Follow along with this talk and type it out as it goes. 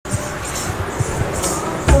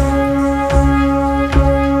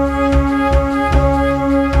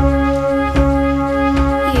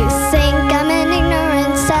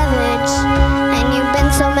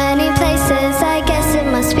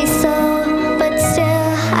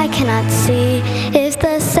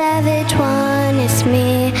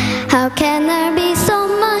can there be so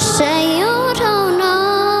much that you don't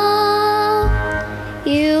know?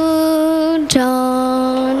 You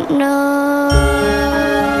don't know.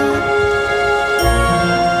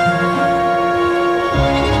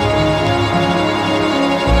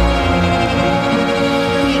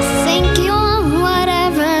 You think you own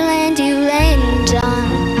whatever land you land on.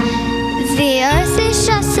 The earth is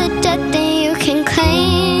just a dead thing you can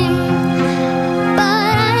claim.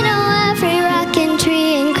 But I know every rock and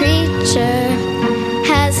tree and creature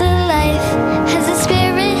has a life, has a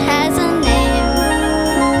spirit, has a name.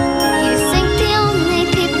 You think the only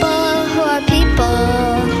people who are people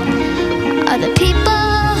are the people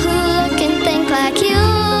who look and think like you.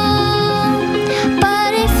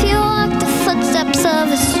 But if you walk the footsteps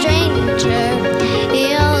of a stranger,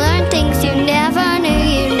 you'll learn things you never knew,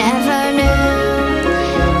 you never knew.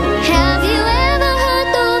 Have you ever heard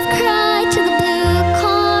the wolf cry to the blue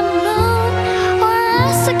calm moon, or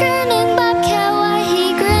ask the grinning bobcat why he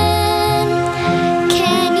grinned?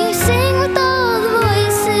 Can you sing with all the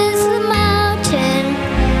voices of the mountain?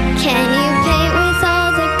 Can you paint with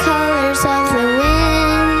all the colors of the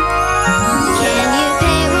wind? Can you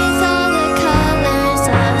paint with all the colors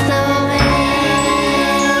of the wind?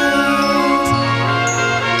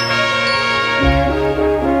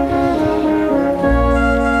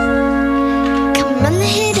 Come run the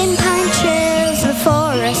hidden pine trails of the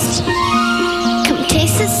forest. Come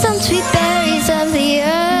taste the sun sweet berries of the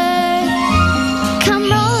earth. Come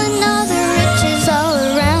rolling all the riches all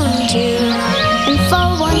around you. And for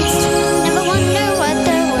once, never wonder what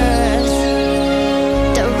they're worth.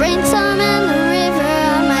 The rainstorm and the river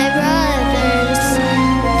are my brothers.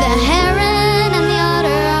 The heron and the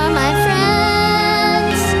otter are my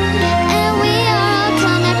friends. And we are all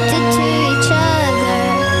connected to each other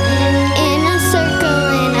in a circle,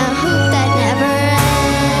 in a hoop that never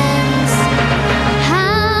ends.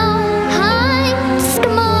 How high does the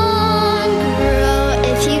moon grow?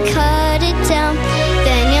 If you cut it down,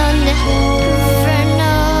 then you'll never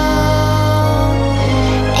know.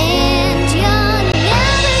 And you'll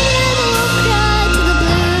never hear the wolf cry to the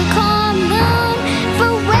blue calm moon.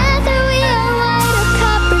 For whether we are white or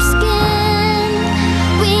copper skin,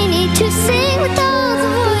 we need to sing with all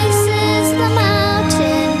the voices of the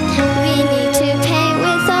mountain. We need to paint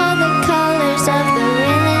with all the colors of the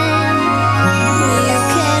wind. You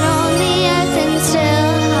can own the earth and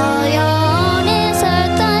still all you own is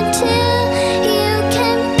earth until you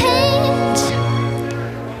can paint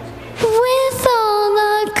with all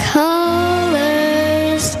the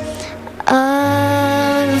colors of the wind.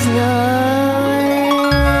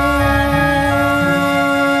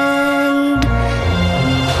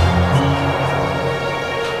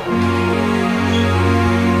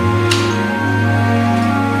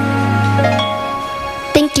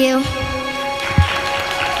 Thank you.